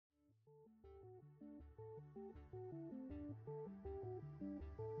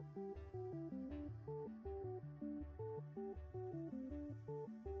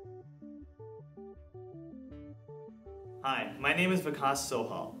Hi, my name is Vikas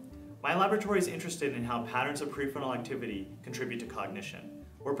Sohal. My laboratory is interested in how patterns of prefrontal activity contribute to cognition.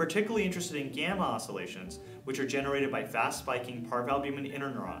 We're particularly interested in gamma oscillations, which are generated by fast-spiking parvalbumin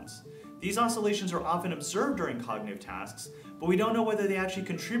interneurons. These oscillations are often observed during cognitive tasks, but we don't know whether they actually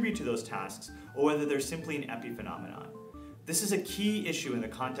contribute to those tasks or whether they're simply an epiphenomenon. This is a key issue in the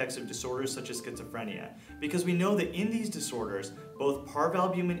context of disorders such as schizophrenia, because we know that in these disorders, both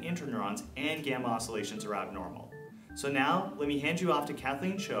parvalbumin interneurons and gamma oscillations are abnormal. So now, let me hand you off to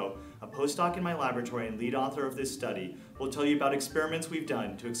Kathleen Cho, a postdoc in my laboratory and lead author of this study, who will tell you about experiments we've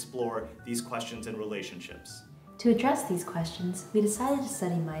done to explore these questions and relationships. To address these questions, we decided to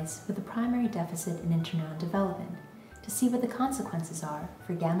study mice with a primary deficit in interneuron development to see what the consequences are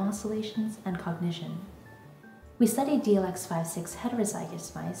for gamma oscillations and cognition. We studied DLX56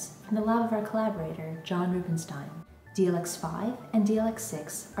 heterozygous mice from the lab of our collaborator, John Rubenstein. DLX5 and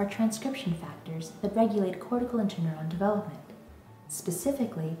DLX6 are transcription factors that regulate cortical interneuron development.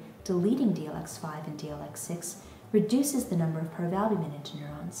 Specifically, deleting DLX5 and DLX6 reduces the number of parvalbumin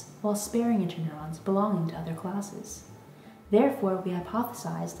interneurons while sparing interneurons belonging to other classes. Therefore, we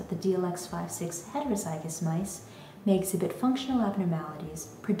hypothesized that the DLX56 heterozygous mice may exhibit functional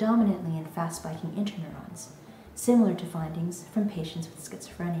abnormalities predominantly in fast-spiking interneurons, similar to findings from patients with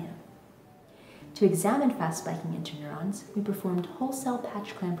schizophrenia. To examine fast-spiking interneurons, we performed whole-cell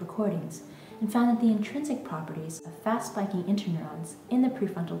patch clamp recordings and found that the intrinsic properties of fast-spiking interneurons in the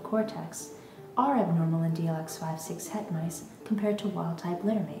prefrontal cortex are abnormal in DLX56 het mice compared to wild-type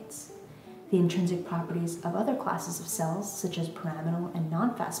littermates. The intrinsic properties of other classes of cells, such as pyramidal and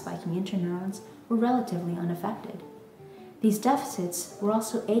non-fast-spiking interneurons, were relatively unaffected. These deficits were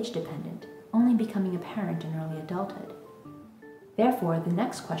also age-dependent, only becoming apparent in early adulthood. Therefore, the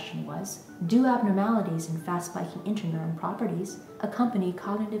next question was, do abnormalities in fast-spiking interneuron properties accompany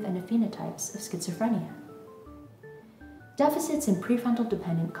cognitive endophenotypes of schizophrenia? Deficits in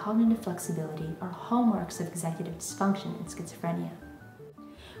prefrontal-dependent cognitive flexibility are hallmarks of executive dysfunction in schizophrenia.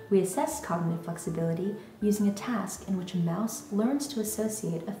 We assessed cognitive flexibility using a task in which a mouse learns to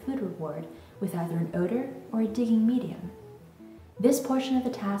associate a food reward with either an odor or a digging medium. This portion of the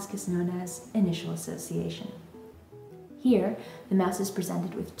task is known as initial association. Here, the mouse is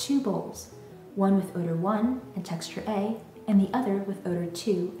presented with two bowls, one with odor 1 and texture A, and the other with odor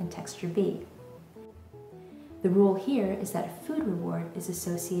 2 and texture B. The rule here is that a food reward is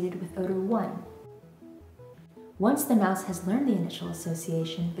associated with odor 1. Once the mouse has learned the initial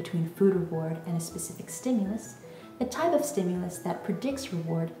association between food reward and a specific stimulus, the type of stimulus that predicts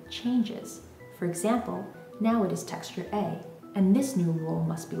reward changes. For example, now it is texture A, and this new rule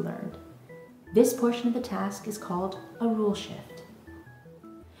must be learned. This portion of the task is called a rule shift.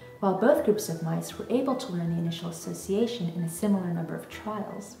 While both groups of mice were able to learn the initial association in a similar number of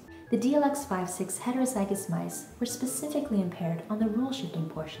trials, the DLX56 heterozygous mice were specifically impaired on the rule shifting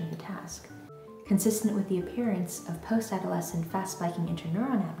portion of the task. Consistent with the appearance of post-adolescent fast-spiking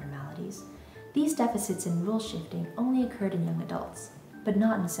interneuron abnormalities, these deficits in rule shifting only occurred in young adults, but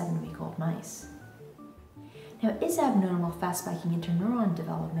not in 7-week-old mice. Now, is abnormal fast-spiking interneuron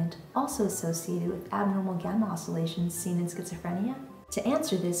development also associated with abnormal gamma oscillations seen in schizophrenia? To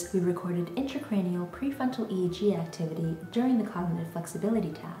answer this, we recorded intracranial prefrontal EEG activity during the cognitive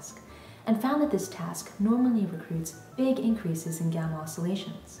flexibility task, and found that this task normally recruits big increases in gamma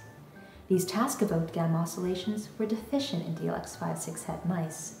oscillations. These task-evoked gamma oscillations were deficient in DLX56 het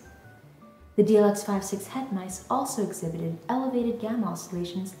mice. The DLX56 het mice also exhibited elevated gamma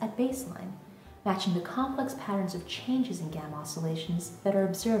oscillations at baseline, matching the complex patterns of changes in gamma oscillations that are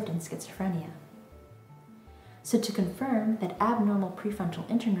observed in schizophrenia. So to confirm that abnormal prefrontal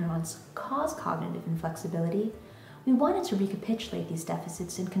interneurons cause cognitive inflexibility, we wanted to recapitulate these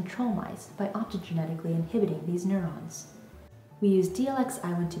deficits in control mice by optogenetically inhibiting these neurons. We used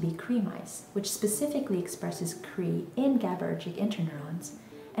DLX-I1-2B Cre mice, which specifically expresses Cre in GABAergic interneurons,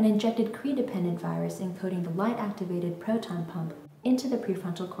 and injected Cre-dependent virus encoding the light-activated proton pump into the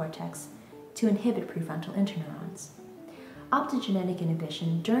prefrontal cortex to inhibit prefrontal interneurons. Optogenetic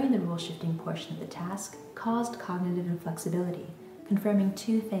inhibition during the rule-shifting portion of the task caused cognitive inflexibility, confirming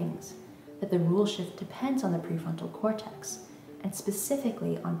two things: that the rule shift depends on the prefrontal cortex, and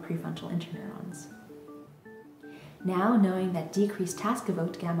specifically on prefrontal interneurons. Now, knowing that decreased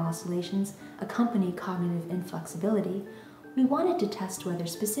task-evoked gamma oscillations accompany cognitive inflexibility, we wanted to test whether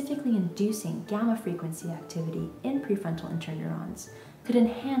specifically inducing gamma frequency activity in prefrontal interneurons could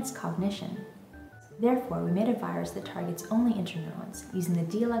enhance cognition. Therefore, we made a virus that targets only interneurons using the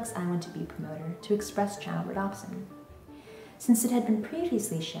DLX-I1-B promoter to express channel rhodopsin. Since it had been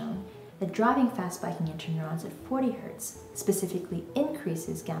previously shown that driving fast-spiking interneurons at 40 Hz specifically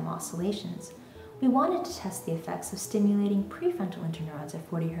increases gamma oscillations, we wanted to test the effects of stimulating prefrontal interneurons at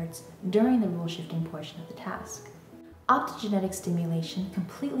 40 Hz during the rule-shifting portion of the task. Optogenetic stimulation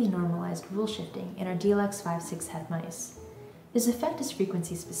completely normalized rule shifting in our DLX56 het mice. This effect is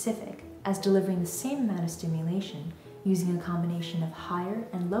frequency-specific, as delivering the same amount of stimulation using a combination of higher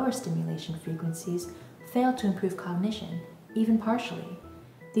and lower stimulation frequencies failed to improve cognition, even partially.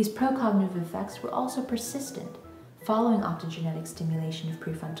 These pro-cognitive effects were also persistent following optogenetic stimulation of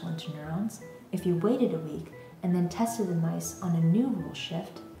prefrontal interneurons. If you waited a week and then tested the mice on a new rule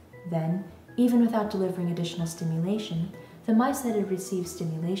shift, then, even without delivering additional stimulation, the mice that had received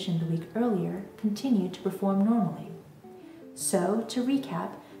stimulation the week earlier continued to perform normally. So, to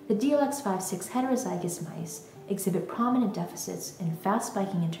recap, the DLX56 heterozygous mice exhibit prominent deficits in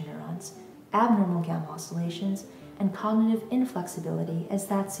fast-spiking interneurons, abnormal gamma oscillations, and cognitive inflexibility as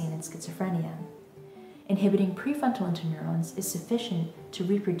that seen in schizophrenia. Inhibiting prefrontal interneurons is sufficient to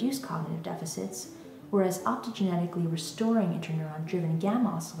reproduce cognitive deficits, whereas optogenetically restoring interneuron-driven gamma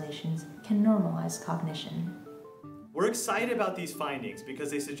oscillations can normalize cognition. We're excited about these findings because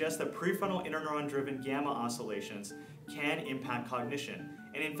they suggest that prefrontal interneuron-driven gamma oscillations can impact cognition,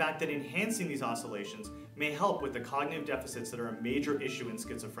 and in fact that enhancing these oscillations may help with the cognitive deficits that are a major issue in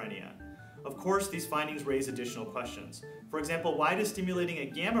schizophrenia. Of course, these findings raise additional questions. For example, why does stimulating a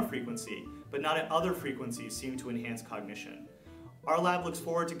gamma frequency, but not at other frequencies, seem to enhance cognition? Our lab looks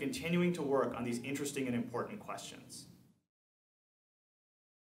forward to continuing to work on these interesting and important questions.